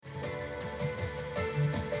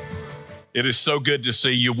It is so good to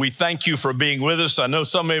see you. We thank you for being with us. I know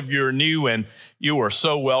some of you are new and you are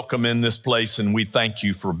so welcome in this place, and we thank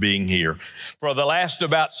you for being here. For the last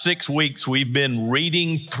about 6 weeks, we've been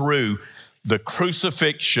reading through the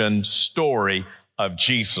crucifixion story of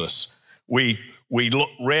Jesus. We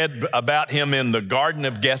read about him in the Garden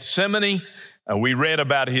of Gethsemane. We read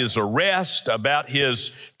about his arrest, about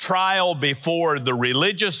his trial before the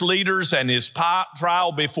religious leaders and his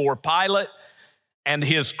trial before Pilate, and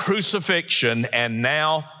his crucifixion, and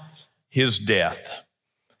now his death.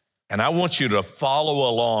 And I want you to follow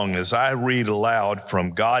along as I read aloud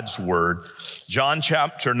from God's word, John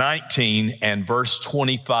chapter 19 and verse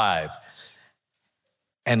 25.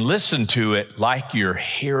 And listen to it like you're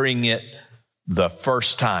hearing it the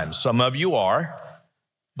first time. Some of you are,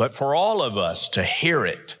 but for all of us to hear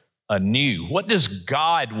it anew. What does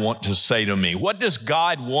God want to say to me? What does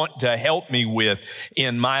God want to help me with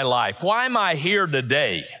in my life? Why am I here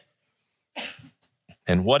today?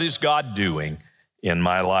 And what is God doing in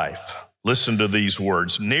my life? Listen to these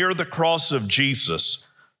words. Near the cross of Jesus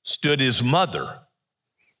stood his mother's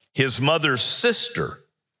sister,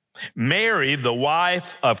 Mary, the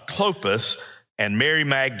wife of Clopas, and Mary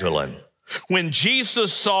Magdalene. When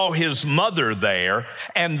Jesus saw his mother there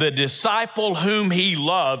and the disciple whom he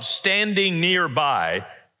loved standing nearby,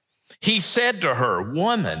 he said to her,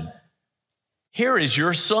 "Woman, here is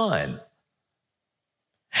your son."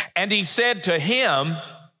 And he said to him,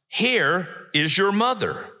 "Here is your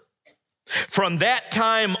mother." From that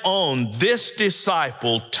time on, this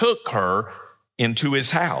disciple took her into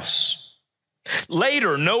his house.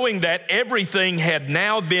 Later, knowing that everything had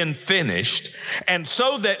now been finished, and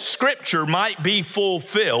so that scripture might be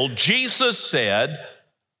fulfilled, Jesus said,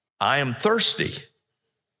 "I am thirsty."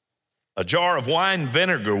 A jar of wine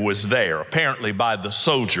vinegar was there, apparently by the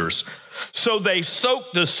soldiers. So they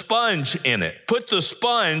soaked a sponge in it, put the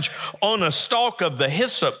sponge on a stalk of the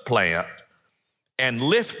hyssop plant, and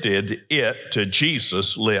lifted it to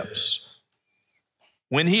Jesus' lips.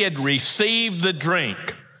 When he had received the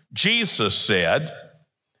drink, Jesus said,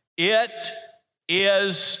 "It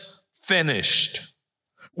is finished."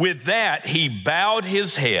 With that, he bowed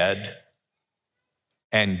his head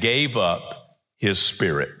and gave up his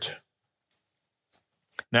spirit.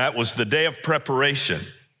 Now, it was the day of preparation,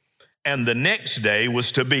 and the next day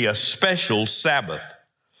was to be a special Sabbath.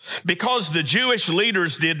 Because the Jewish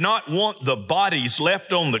leaders did not want the bodies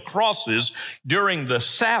left on the crosses during the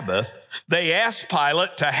Sabbath, they asked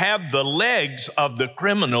Pilate to have the legs of the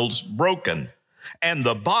criminals broken and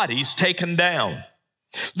the bodies taken down.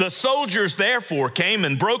 The soldiers therefore came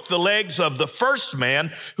and broke the legs of the first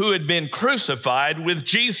man who had been crucified with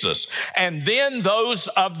Jesus, and then those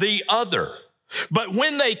of the other. But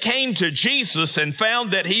when they came to Jesus and found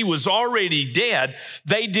that he was already dead,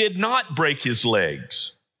 they did not break his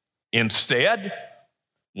legs. Instead,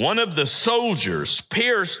 one of the soldiers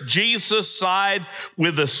pierced Jesus' side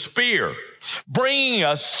with a spear, bringing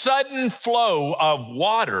a sudden flow of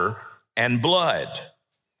water and blood.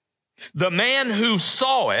 The man who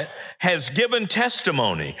saw it has given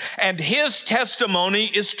testimony, and his testimony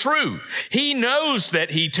is true. He knows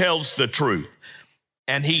that he tells the truth,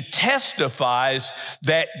 and he testifies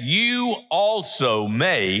that you also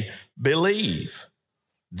may believe.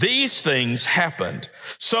 These things happened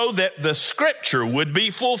so that the scripture would be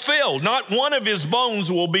fulfilled. Not one of his bones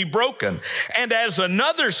will be broken. And as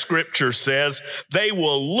another scripture says, they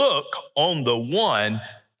will look on the one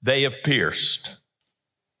they have pierced.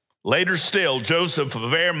 Later still, Joseph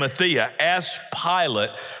of Arimathea asked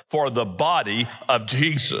Pilate for the body of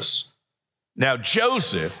Jesus. Now,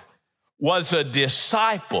 Joseph was a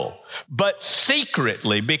disciple, but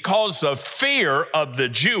secretly because of fear of the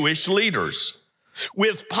Jewish leaders.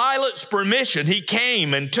 With Pilate's permission, he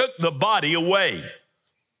came and took the body away.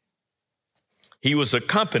 He was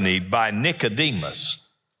accompanied by Nicodemus,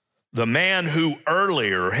 the man who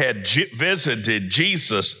earlier had visited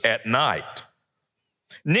Jesus at night.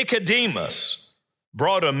 Nicodemus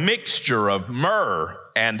brought a mixture of myrrh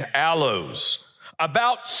and aloes,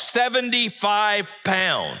 about 75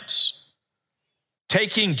 pounds.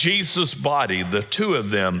 Taking Jesus' body, the two of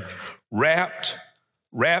them wrapped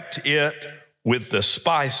it with the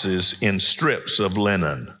spices in strips of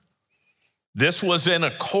linen. This was in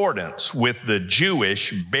accordance with the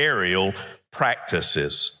Jewish burial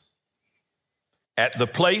practices. At the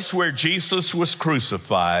place where Jesus was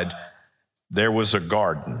crucified, there was a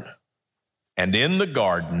garden, and in the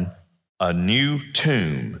garden, a new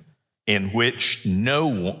tomb in which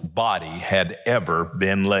no body had ever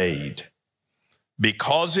been laid.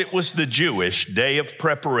 Because it was the Jewish day of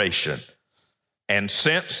preparation, and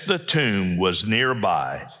since the tomb was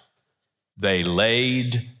nearby, they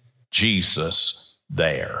laid Jesus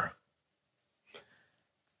there.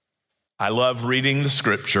 I love reading the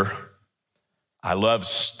Scripture. I love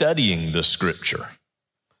studying the Scripture.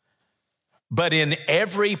 But in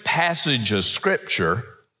every passage of Scripture,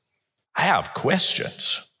 I have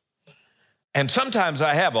questions. And sometimes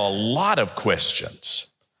I have a lot of questions.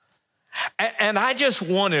 And I just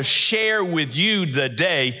want to share with you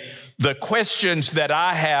today the questions that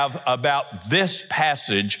I have about this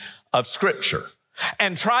passage of Scripture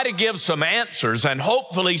and try to give some answers and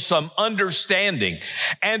hopefully some understanding.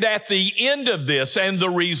 And at the end of this and the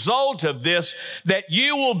result of this, that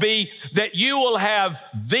you will have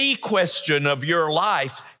the question of your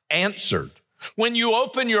life answered. When you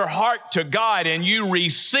open your heart to God and you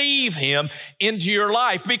receive Him into your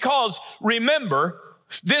life, because remember,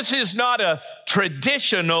 this is not a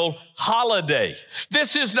traditional holiday.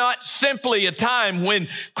 This is not simply a time when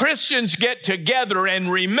Christians get together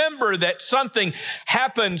and remember that something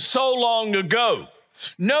happened so long ago.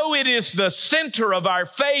 No, it is the center of our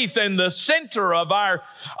faith and the center of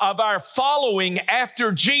our following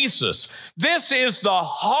after Jesus. This is the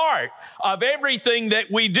heart of everything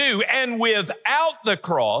that we do. And without the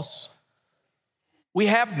cross, we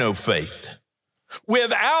have no faith.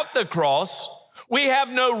 Without the cross, we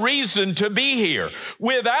have no reason to be here.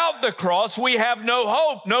 Without the cross, we have no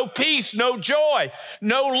hope, no peace, no joy,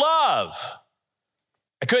 no love.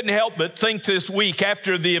 I couldn't help but think this week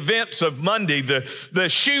after the events of Monday, the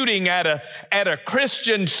shooting at a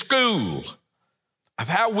Christian school, of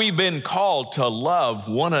how we've been called to love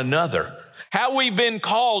one another, how we've been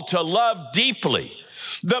called to love deeply.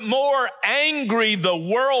 The more angry the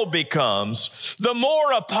world becomes, the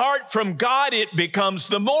more apart from God it becomes,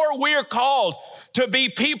 the more we're called to be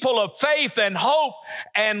people of faith and hope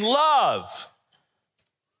and love,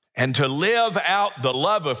 and to live out the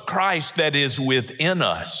love of Christ that is within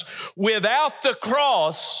us. Without the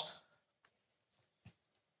cross,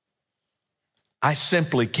 I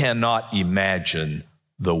simply cannot imagine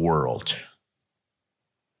the world.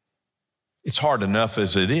 It's hard enough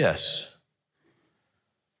as it is.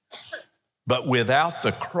 But without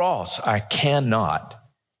the cross, I cannot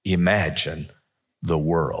imagine the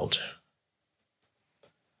world.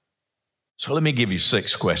 So let me give you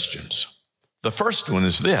 6 questions. The first one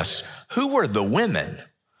is this: who were the women?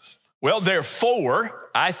 Well, there are 4,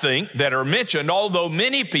 I think, that are mentioned, although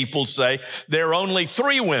many people say there are only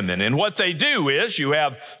 3 women. And what they do is you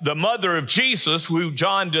have the mother of Jesus, who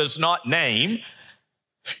John does not name.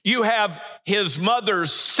 You have his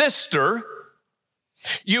mother's sister.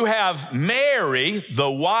 You have Mary, the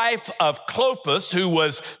wife of Clopas, who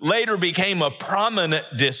later became a prominent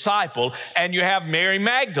disciple, and you have Mary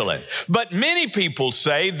Magdalene. But many people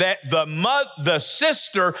say that the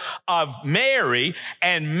sister of Mary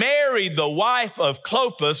and Mary, the wife of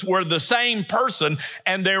Clopas, were the same person,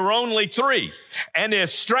 and there were only 3. And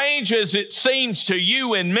as strange as it seems to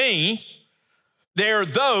you and me, there are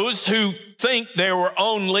those who think there were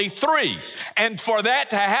only 3. And for that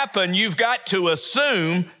to happen, you've got to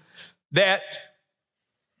assume that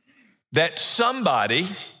somebody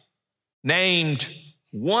named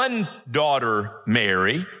one daughter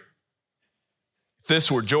Mary. If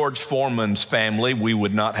this were George Foreman's family, we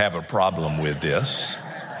would not have a problem with this.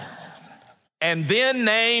 And then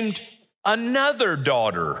named another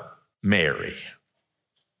daughter Mary.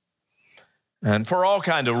 And for all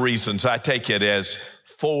kinds of reasons, I take it as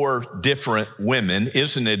 4 different women.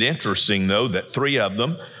 Isn't it interesting, though, that 3 of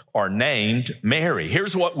them are named Mary?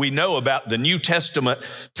 Here's what we know about the New Testament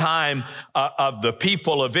time of the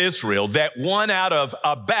people of Israel, that one out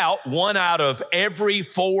of every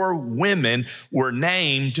 4 women were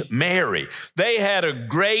named Mary. They had a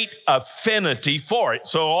great affinity for it.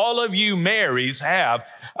 So all of you Marys have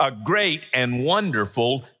a great and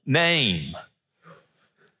wonderful name.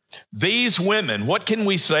 These women, what can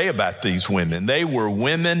we say about these women? They were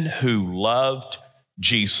women who loved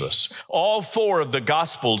Jesus. All 4 of the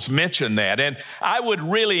Gospels mention that. And I would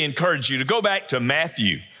really encourage you to go back to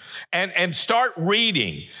Matthew and start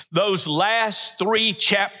reading those last 3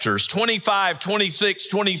 chapters, 25, 26,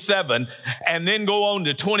 27, and then go on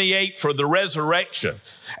to 28 for the resurrection.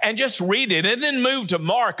 And just read it, and then move to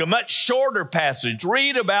Mark, a much shorter passage.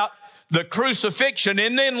 Read about the crucifixion,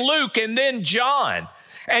 and then Luke, and then John.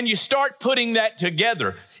 And you start putting that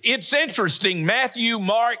together. It's interesting. Matthew,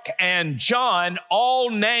 Mark, and John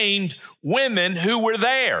all named women who were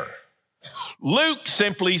there. Luke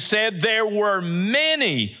simply said there were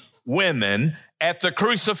many women at the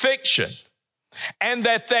crucifixion, and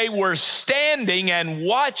that they were standing and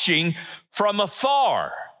watching from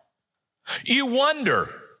afar. You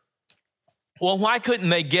wonder, well, why couldn't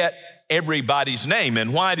they get everybody's name.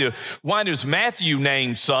 And why does Matthew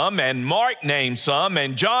name some and Mark name some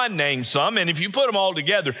and John name some? And if you put them all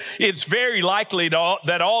together, it's very likely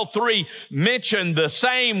that all three mention the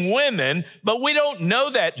same women, but we don't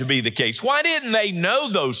know that to be the case. Why didn't they know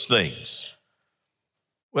those things?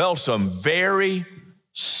 Well, some very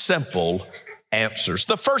simple answers.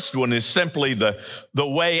 The first one is simply the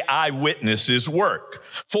way eyewitnesses work.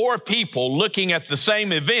 Four people looking at the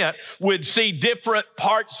same event would see different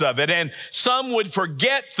parts of it, and some would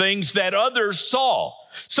forget things that others saw.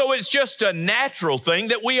 So it's just a natural thing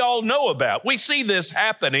that we all know about. We see this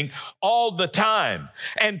happening all the time,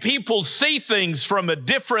 and people see things from a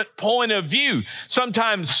different point of view,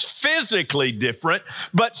 sometimes physically different,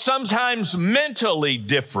 but sometimes mentally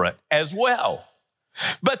different as well.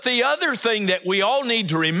 But the other thing that we all need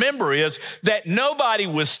to remember is that nobody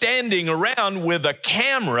was standing around with a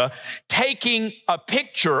camera taking a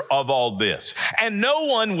picture of all this. And no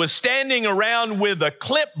one was standing around with a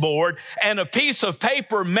clipboard and a piece of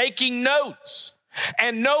paper making notes.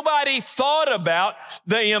 And nobody thought about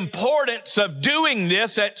the importance of doing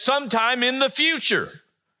this at some time in the future.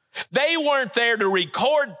 They weren't there to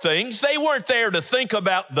record things. They weren't there to think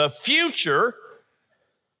about the future.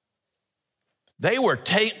 They were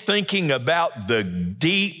thinking about the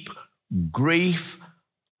deep grief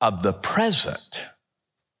of the present.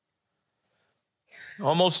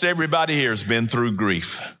 Almost everybody here has been through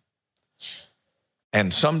grief.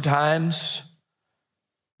 And sometimes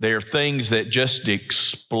there are things that just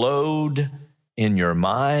explode in your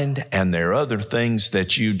mind, and there are other things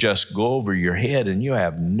that you just go over your head and you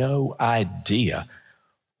have no idea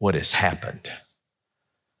what has happened.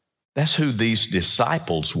 That's who these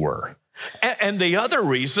disciples were. And the other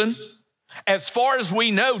reason, as far as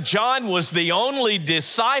we know, John was the only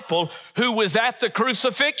disciple who was at the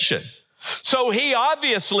crucifixion. So he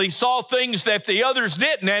obviously saw things that the others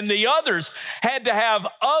didn't, and the others had to have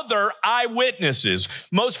other eyewitnesses.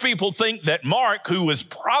 Most people think that Mark, who was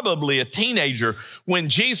probably a teenager when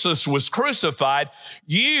Jesus was crucified,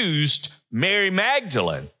 used Mary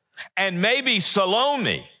Magdalene and maybe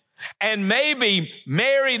Salome and maybe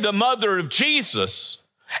Mary, the mother of Jesus,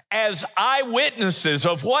 as eyewitnesses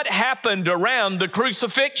of what happened around the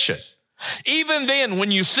crucifixion. Even then, when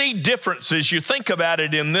you see differences, you think about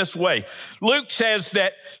it in this way. Luke says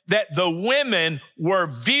that the women were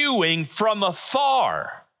viewing from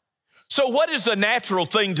afar. So what is a natural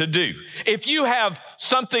thing to do? If you have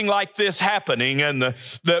something like this happening and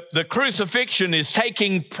the crucifixion is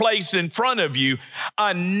taking place in front of you,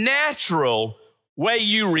 a natural way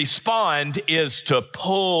you respond is to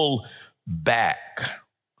pull back.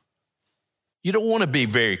 You don't want to be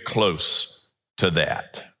very close to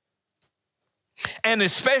that. And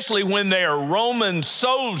especially when they are Roman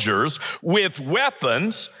soldiers with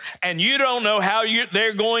weapons and you don't know how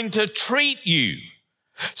they're going to treat you.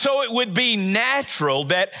 So it would be natural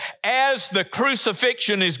that as the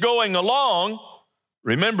crucifixion is going along,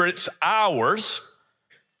 remember it's hours,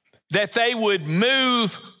 that they would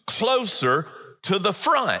move closer to the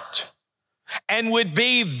front and would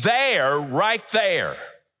be there, right there.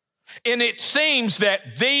 And it seems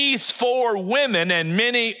that these four women and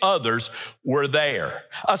many others were there.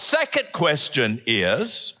 A second question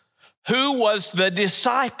is, who was the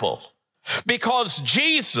disciple? Because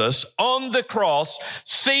Jesus on the cross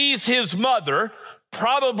sees his mother,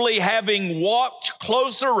 probably having walked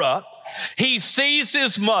closer up. He sees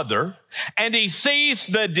his mother and he sees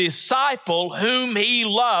the disciple whom he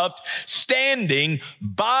loved standing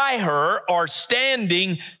by her or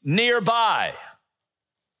standing nearby.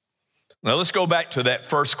 Now let's go back to that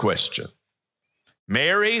first question.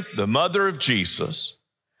 Mary, the mother of Jesus,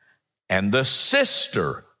 and the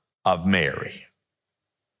sister of Mary.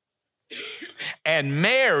 And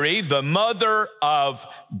Mary, the mother of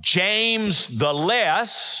James the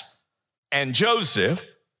Less and Joseph,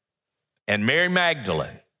 and Mary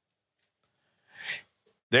Magdalene.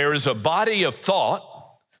 There is a body of thought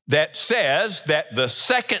that says that the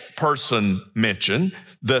second person mentioned,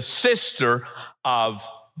 the sister of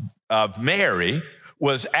Mary,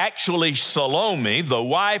 was actually Salome, the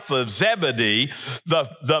wife of Zebedee,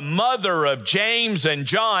 the mother of James and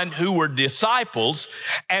John, who were disciples,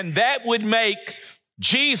 and that would make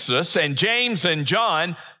Jesus and James and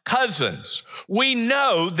John cousins. We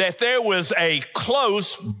know that there was a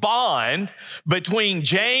close bond between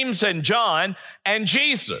James and John and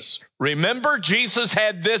Jesus. Remember, Jesus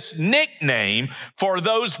had this nickname for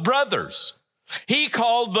those brothers. He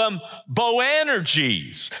called them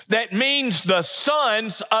Boanerges, that means the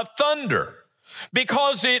sons of thunder,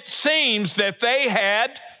 because it seems that they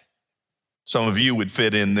had, some of you would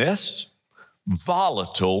fit in this,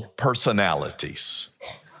 volatile personalities.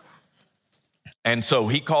 And so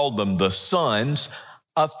he called them the sons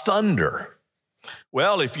of thunder.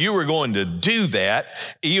 Well, if you were going to do that,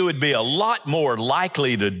 you would be a lot more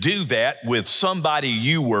likely to do that with somebody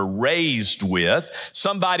you were raised with,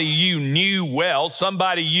 somebody you knew well,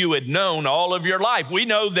 somebody you had known all of your life. We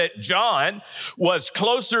know that John was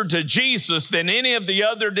closer to Jesus than any of the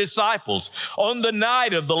other disciples. On the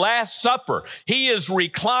night of the Last Supper, he is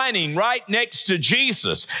reclining right next to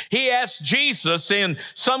Jesus. He asked Jesus in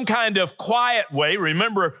some kind of quiet way,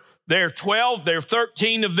 remember, there are 12, there are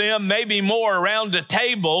 13 of them, maybe more around a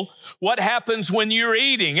table. What happens when you're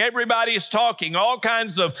eating? Everybody's talking, all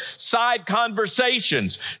kinds of side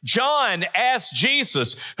conversations. John asked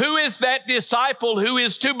Jesus, who is that disciple who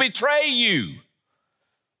is to betray you?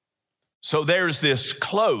 So there's this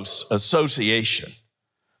close association.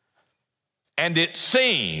 And it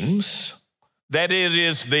seems that it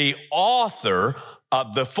is the author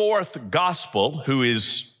of the fourth gospel, who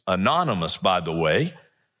is anonymous, by the way.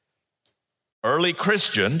 Early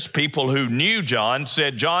Christians, people who knew John,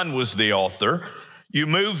 said John was the author. You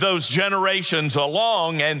move those generations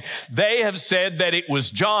along, and they have said that it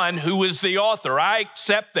was John who was the author. I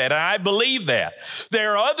accept that, and I believe that.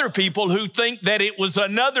 There are other people who think that it was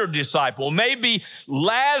another disciple, maybe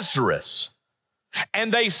Lazarus.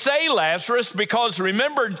 And they say Lazarus because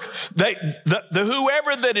remember,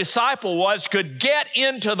 whoever the disciple was could get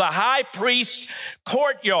into the high priest's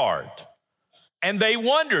courtyard. And they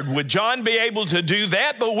wondered, would John be able to do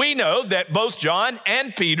that? But we know that both John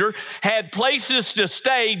and Peter had places to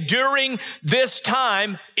stay during this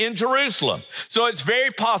time in Jerusalem. So it's very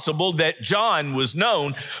possible that John was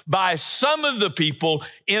known by some of the people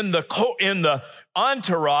in the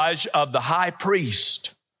entourage of the high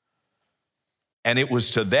priest. And it was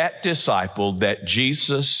to that disciple that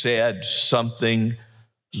Jesus said something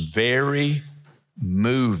very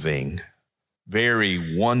moving,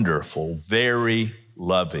 very wonderful, very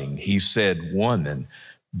loving. He said, woman,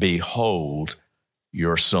 behold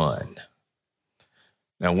your son.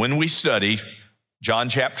 Now, when we study John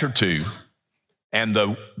chapter 2 and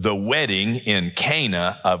the wedding in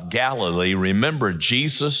Cana of Galilee, remember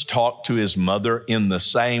Jesus talked to his mother in the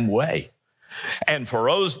same way. And for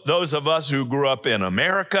those of us who grew up in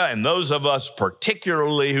America and those of us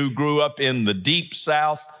particularly who grew up in the deep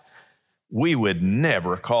South, we would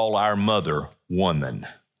never call our mother woman.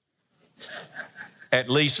 At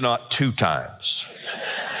least not 2 times.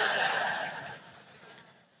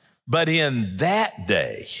 But in that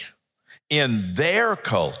day, in their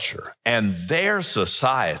culture and their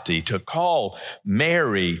society, to call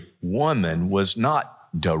Mary woman was not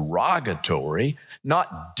derogatory,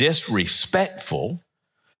 not disrespectful.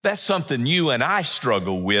 That's something you and I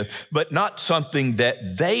struggle with, but not something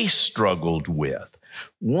that they struggled with.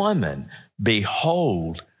 Woman,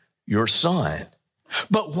 behold your son.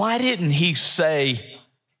 But why didn't he say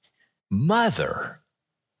mother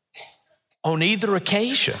on either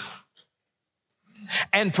occasion?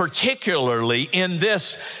 And particularly in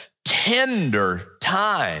this tender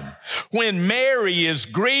time when Mary is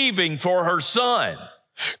grieving for her son,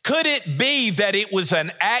 could it be that it was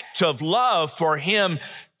an act of love for him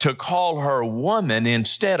to call her woman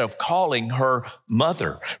instead of calling her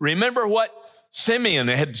mother? Remember what Simeon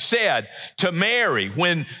had said to Mary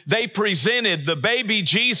when they presented the baby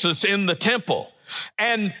Jesus in the temple.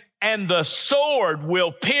 And the sword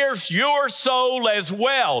will pierce your soul as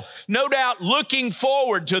well. No doubt looking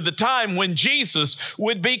forward to the time when Jesus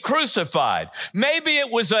would be crucified. Maybe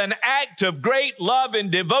it was an act of great love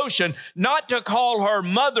and devotion, not to call her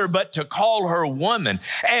mother, but to call her woman.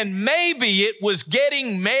 And maybe it was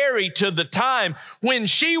getting Mary to the time when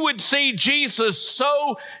she would see Jesus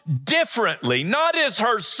so differently, not as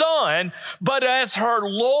her son, but as her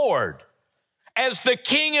Lord, as the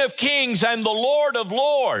King of Kings and the Lord of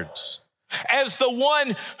Lords, as the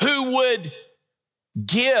one who would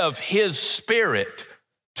give his Spirit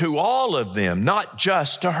to all of them, not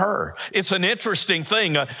just to her. It's an interesting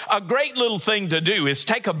thing. A great little thing to do is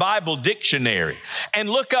take a Bible dictionary and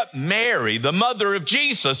look up Mary, the mother of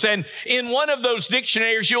Jesus. And in one of those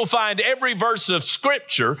dictionaries, you'll find every verse of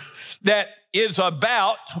Scripture that is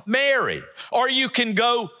about Mary. Or you can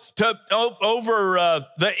go over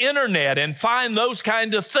the internet and find those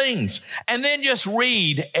kind of things. And then just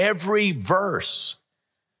read every verse.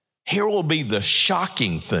 Here will be the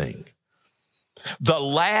shocking thing. The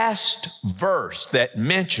last verse that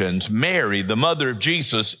mentions Mary, the mother of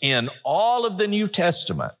Jesus, in all of the New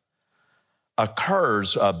Testament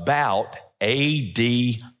occurs about AD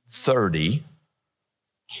 30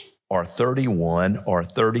 or 31 or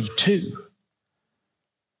 32.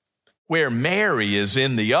 Where Mary is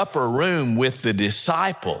in the upper room with the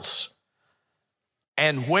disciples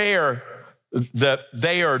and where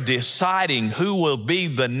they are deciding who will be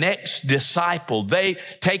the next disciple. They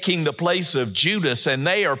taking the place of Judas, and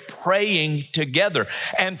they are praying together.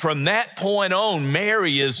 And from that point on,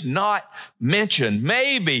 Mary is not mentioned.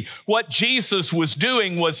 Maybe what Jesus was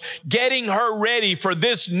doing was getting her ready for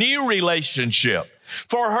this new relationship,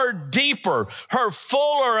 for her deeper, her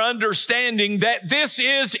fuller understanding that this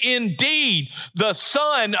is indeed the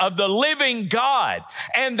Son of the living God,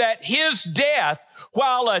 and that his death,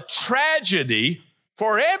 while a tragedy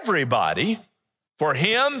for everybody, for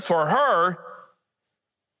him, for her,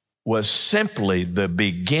 was simply the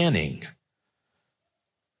beginning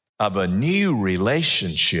of a new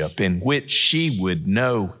relationship in which she would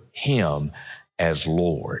know him as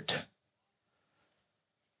Lord.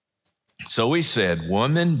 So he said,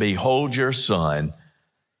 "Woman, behold your son."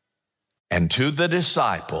 And to the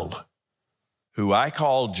disciple who I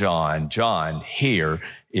call John, "John, here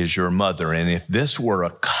is your mother." And if this were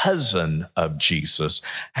a cousin of Jesus,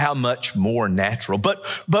 how much more natural.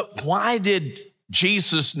 But why did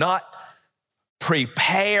Jesus not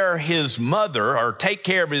prepare his mother or take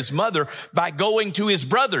care of his mother by going to his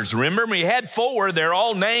brothers? Remember, he had 4. They're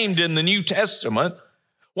all named in the New Testament.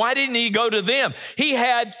 Why didn't he go to them? He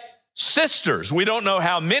had sisters. We don't know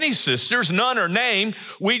how many sisters. None are named.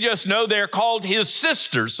 We just know they're called his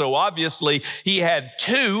sisters. So obviously he had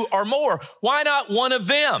 2 or more. Why not one of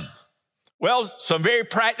them? Well, some very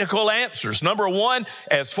practical answers. Number 1,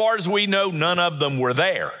 as far as we know, none of them were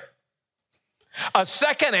there. A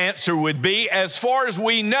second answer would be, as far as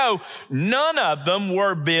we know, none of them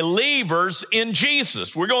were believers in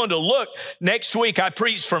Jesus. We're going to look next week. I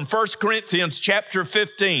preached from 1 Corinthians chapter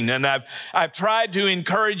 15, and I've tried to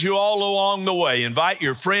encourage you all along the way. Invite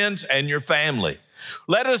your friends and your family.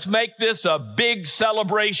 Let us make this a big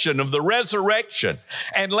celebration of the resurrection,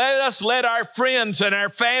 and let our friends and our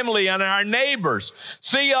family and our neighbors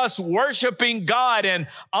see us worshiping God and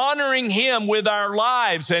honoring him with our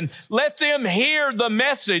lives, and let them hear the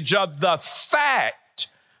message of the fact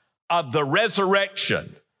of the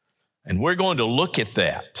resurrection. And we're going to look at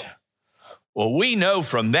that. Well, we know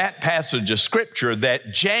from that passage of Scripture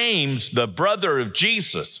that James, the brother of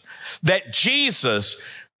Jesus, that Jesus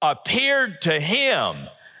appeared to him.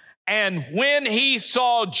 And when he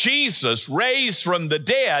saw Jesus raised from the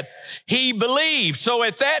dead, he believed. So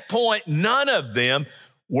at that point, none of them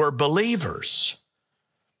were believers.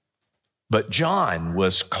 But John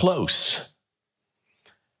was close.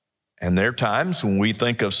 And there are times when we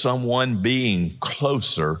think of someone being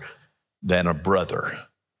closer than a brother.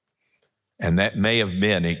 And that may have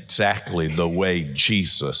been exactly the way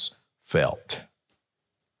Jesus felt.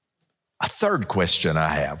 A third question I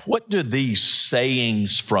have: what do these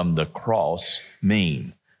sayings from the cross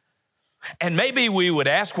mean? And maybe we would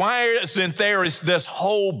ask, why isn't there this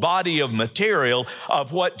whole body of material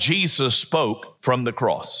of what Jesus spoke from the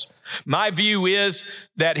cross? My view is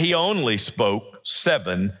that he only spoke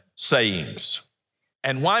 7 sayings.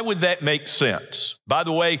 And why would that make sense? By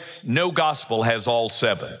the way, no gospel has all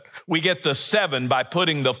 7. We get the 7 by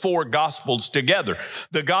putting the 4 gospels together.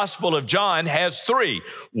 The Gospel of John has 3.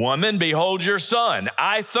 Woman, behold your son.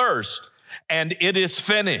 I thirst, and it is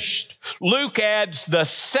finished. Luke adds the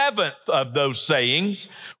 7th of those sayings,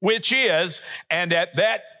 which is, and at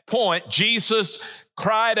that point, Jesus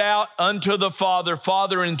cried out unto the Father,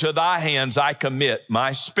 Father, into thy hands I commit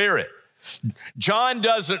my spirit. John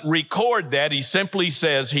doesn't record that. He simply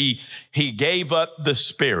says he gave up the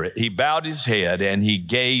spirit. He bowed his head and he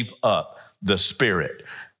gave up the spirit.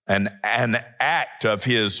 An act of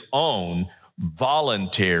his own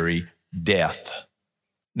voluntary death.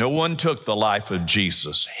 No one took the life of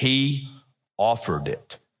Jesus. He offered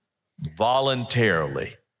it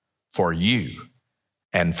voluntarily for you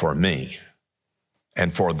and for me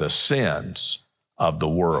and for the sins of the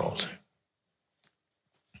world.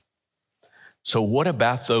 So what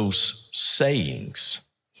about those sayings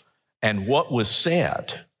and what was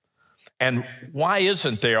said? And why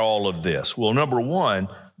isn't there all of this? Well, number 1,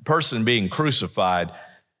 the person being crucified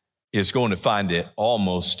is going to find it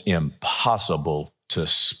almost impossible to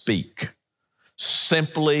speak.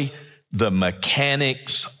 Simply the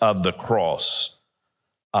mechanics of the cross,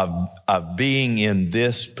 of being in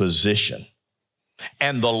this position.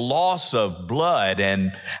 And the loss of blood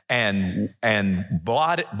and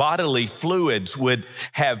bodily fluids would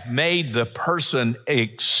have made the person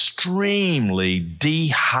extremely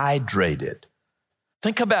dehydrated.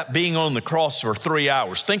 Think about being on the cross for 3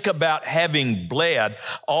 hours. Think about having bled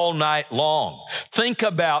all night long. Think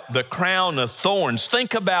about the crown of thorns.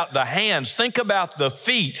 Think about the hands. Think about the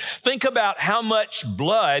feet. Think about how much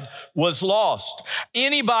blood was lost.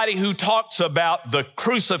 Anybody who talks about the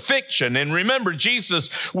crucifixion, and remember, Jesus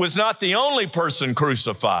was not the only person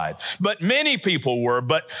crucified, but many people were.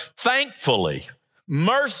 But thankfully,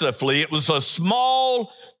 mercifully, it was a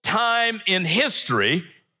small time in history,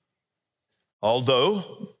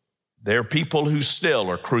 although there are people who still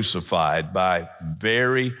are crucified by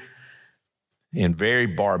in very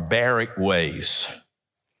barbaric ways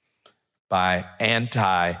by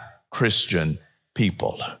anti-Christian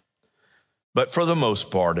people. But for the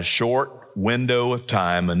most part, a short window of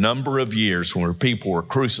time, a number of years where people were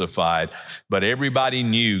crucified, but everybody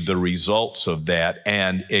knew the results of that,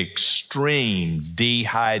 and extreme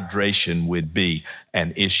dehydration would be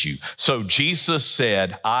an issue. So Jesus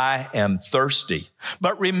said, I am thirsty.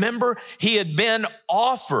 But remember, he had been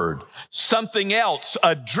offered something else,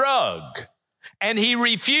 a drug, and he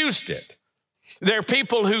refused it. There are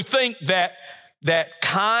people who think that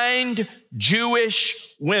kind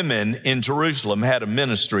Jewish women in Jerusalem had a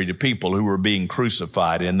ministry to people who were being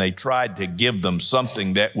crucified, and they tried to give them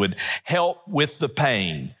something that would help with the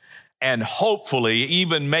pain and hopefully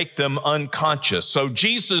even make them unconscious. So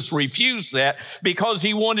Jesus refused that because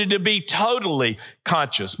he wanted to be totally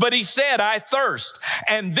conscious. But he said, I thirst.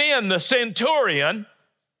 And then the centurion,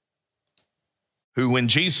 who when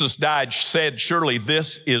Jesus died said, surely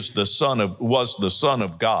this was the Son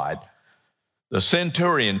of God. The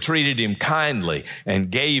centurion treated him kindly and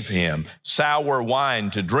gave him sour wine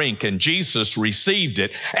to drink, and Jesus received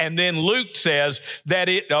it. And then Luke says that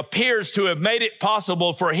it appears to have made it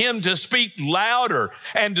possible for him to speak louder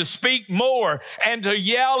and to speak more and to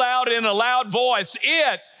yell out in a loud voice,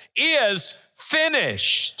 it is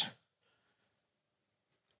finished.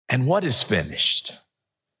 And what is finished?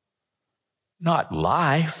 Not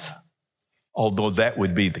life, although that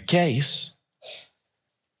would be the case,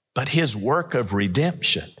 but his work of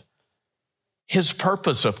redemption, his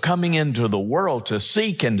purpose of coming into the world to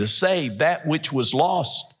seek and to save that which was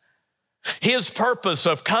lost, his purpose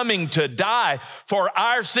of coming to die for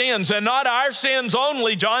our sins, and not our sins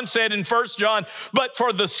only, John said in 1 John, but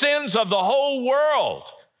for the sins of the whole world.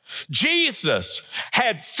 Jesus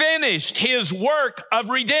had finished his work of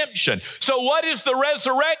redemption. So what is the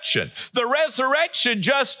resurrection? The resurrection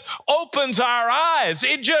just opens our eyes.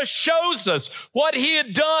 It just shows us what he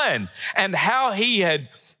had done and how he had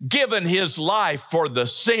given his life for the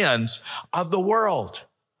sins of the world.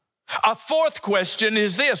 A fourth question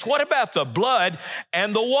is this: what about the blood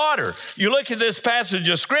and the water? You look at this passage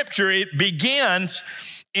of scripture, it begins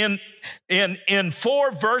in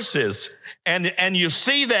 4 verses. And you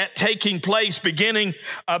see that taking place beginning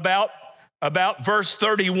about verse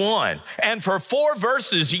 31. And for 4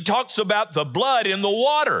 verses, he talks about the blood in the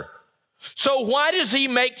water. So why does he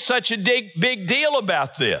make such a big deal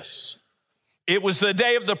about this? It was the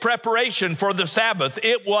day of the preparation for the Sabbath.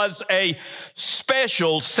 It was a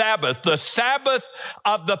special Sabbath, the Sabbath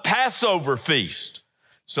of the Passover feast.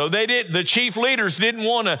 So the chief leaders didn't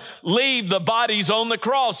want to leave the bodies on the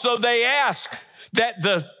cross. So they asked that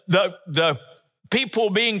the people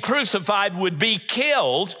being crucified would be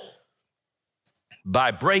killed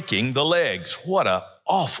by breaking the legs. What an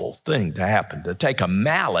awful thing to happen, to take a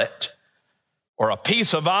mallet or a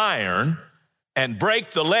piece of iron and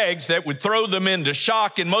break the legs that would throw them into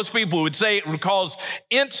shock. And most people would say it would cause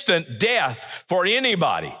instant death for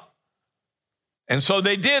anybody. And so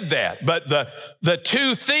they did that. But the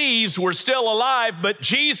 2 thieves were still alive, but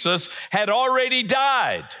Jesus had already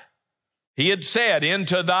died. He had said,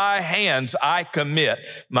 into thy hands I commit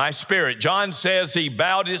my spirit. John says he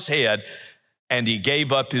bowed his head and he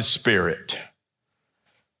gave up his spirit.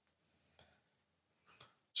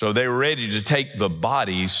 So they were ready to take the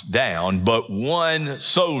bodies down, but one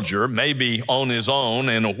soldier, maybe on his own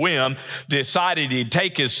in a whim, decided he'd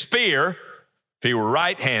take his spear. If he were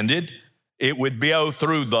right-handed, it would go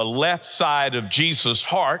through the left side of Jesus'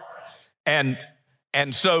 heart. And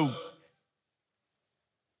so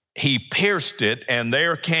he pierced it, and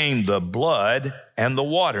there came the blood and the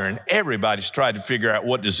water. And everybody's tried to figure out,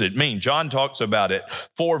 what does it mean? John talks about it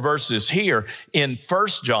 4 verses here. In 1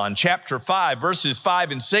 John chapter 5, verses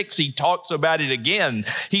 5 and 6, he talks about it again.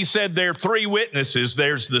 He said there are 3 witnesses.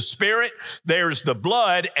 There's the Spirit, there's the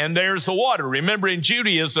blood, and there's the water. Remember, in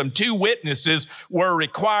Judaism, 2 witnesses were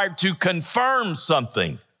required to confirm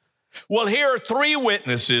something. Well, here are 3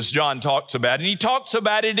 witnesses John talks about, and he talks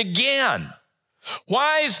about it again.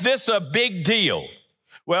 Why is this a big deal?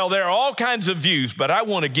 Well, there are all kinds of views, but I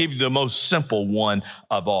want to give you the most simple one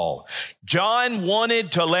of all. John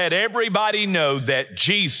wanted to let everybody know that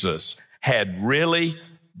Jesus had really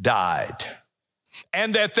died.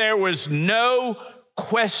 and that there was no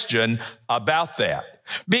question about that.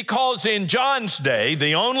 Because in John's day,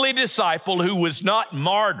 the only disciple who was not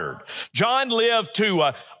martyred, John lived to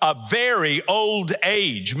a very old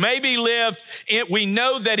age. Maybe we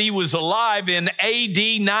know that he was alive in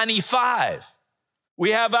AD 95. We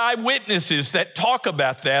have eyewitnesses that talk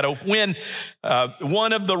about that of when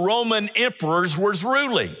one of the Roman emperors was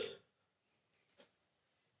ruling.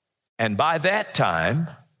 And by that time,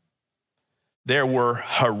 there were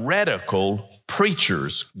heretical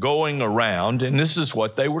preachers going around, and this is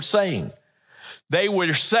what they were saying. They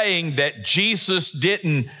were saying that Jesus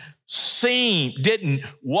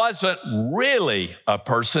wasn't really a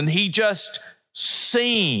person. He just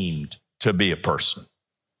seemed to be a person.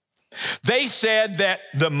 They said that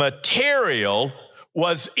the material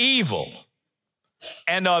was evil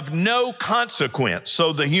and of no consequence,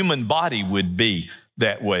 so the human body would be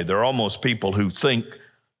that way. There are almost people who think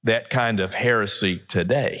that kind of heresy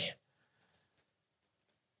today.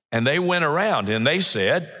 And they went around and they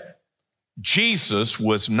said Jesus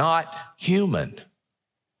was not human.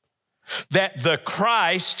 That the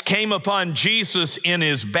Christ came upon Jesus in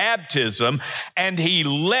his baptism and he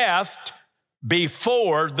left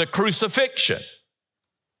before the crucifixion.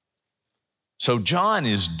 So John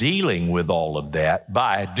is dealing with all of that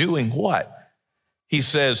by doing what? He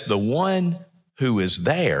says, the one who is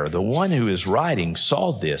there, the one who is writing,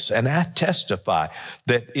 saw this, and I testify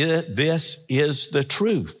that this is the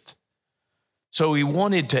truth. So he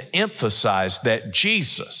wanted to emphasize that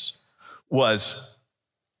Jesus was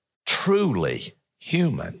truly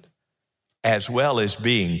human as well as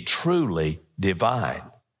being truly divine.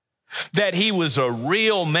 That he was a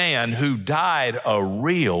real man who died a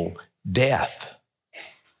real death.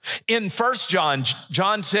 In 1 John,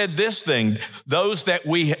 John said this thing,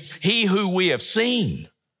 he who we have seen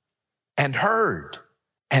and heard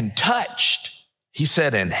and touched, he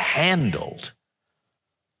said, and handled.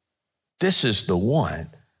 This is the one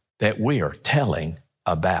that we are telling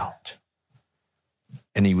about.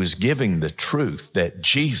 And he was giving the truth that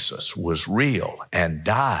Jesus was real and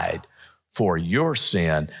died for your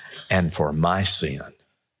sin and for my sin.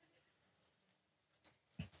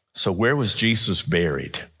 So where was Jesus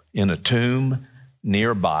buried? In a tomb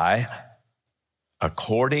nearby,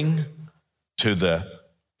 according to the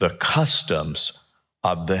customs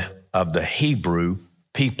of the Hebrew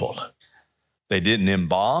people. They didn't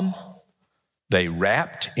embalm. They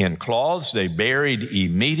wrapped in cloths. They buried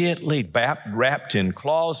immediately, wrapped in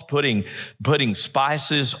cloths, putting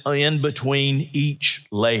spices in between each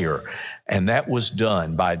layer. And that was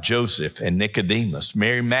done by Joseph and Nicodemus.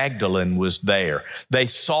 Mary Magdalene was there. They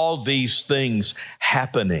saw these things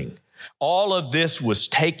happening. All of this was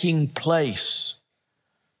taking place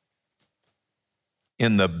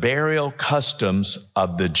in the burial customs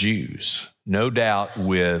of the Jews, no doubt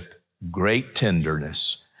with great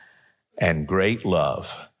tenderness and great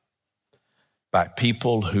love by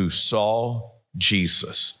people who saw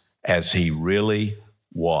Jesus as he really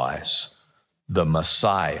was, the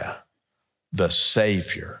Messiah, the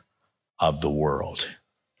Savior of the world.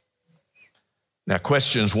 Now,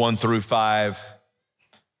 questions 1 through 5,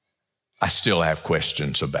 I still have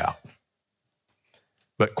questions about.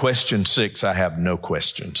 But question 6, I have no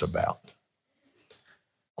questions about.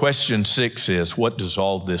 Question 6 is, what does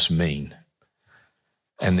all this mean?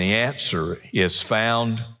 And the answer is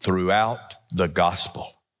found throughout the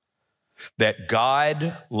gospel. That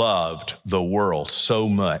God loved the world so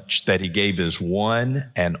much that he gave his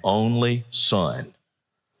one and only Son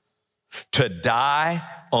to die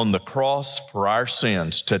on the cross for our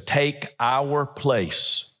sins, to take our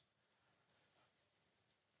place.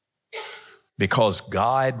 Because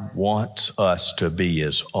God wants us to be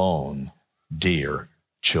his own dear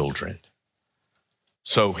children.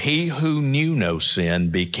 So he who knew no sin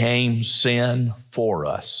became sin for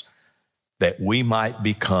us, that we might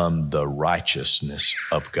become the righteousness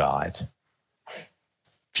of God.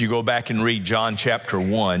 If you go back and read John chapter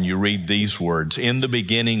 1, you read these words, in the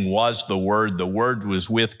beginning was the Word was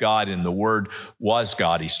with God, and the Word was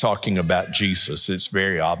God. He's talking about Jesus. It's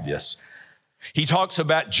very obvious. He talks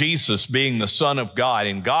about Jesus being the Son of God,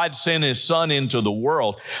 and God sent his Son into the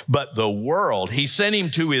world, but the world, he sent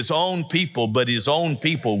him to his own people, but his own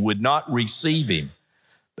people would not receive him.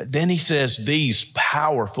 But then he says these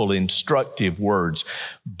powerful, instructive words,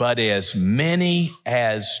 but as many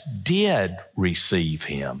as did receive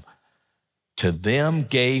him, to them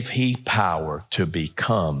gave he power to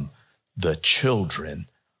become the children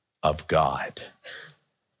of God.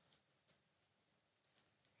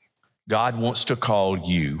 God wants to call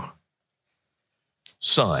you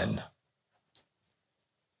son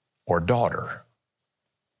or daughter.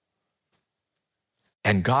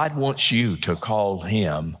 And God wants you to call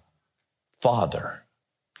him Father.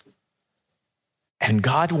 And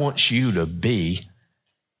God wants you to be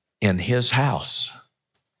in his house.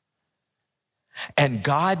 And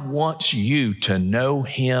God wants you to know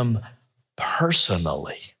him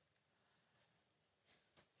personally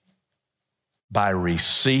by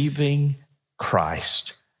receiving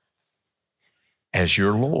Christ as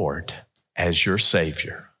your Lord, as your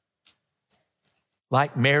Savior.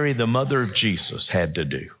 Like Mary, the mother of Jesus, had to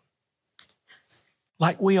do.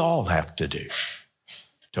 Like we all have to do.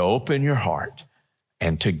 To open your heart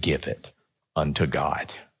and to give it unto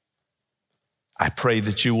God. I pray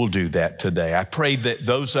that you will do that today. I pray that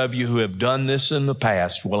those of you who have done this in the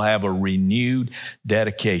past will have a renewed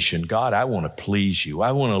dedication. God, I want to please you.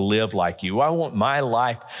 I want to live like you. I want my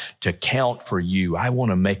life to count for you. I want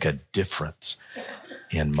to make a difference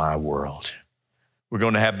in my world. We're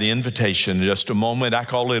going to have the invitation in just a moment. I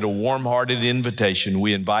call it a warm-hearted invitation.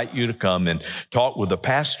 We invite you to come and talk with a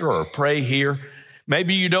pastor or pray here.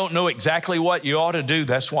 Maybe you don't know exactly what you ought to do.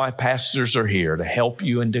 That's why pastors are here, to help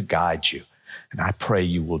you and to guide you. And I pray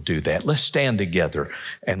you will do that. Let's stand together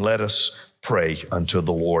and let us pray unto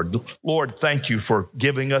the Lord. Lord, thank you for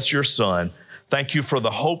giving us your Son. Thank you for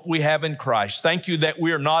the hope we have in Christ. Thank you that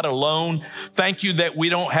we are not alone. Thank you that we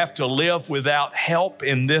don't have to live without help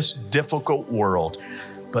in this difficult world,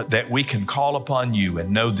 but that we can call upon you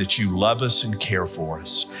and know that you love us and care for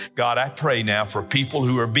us. God, I pray now for people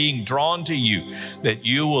who are being drawn to you, that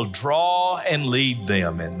you will draw and lead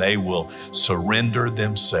them and they will surrender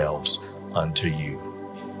themselves unto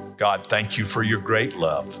you. God, thank you for your great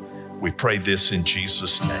love. We pray this in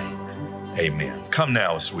Jesus' name. Amen. Come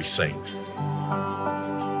now as we sing.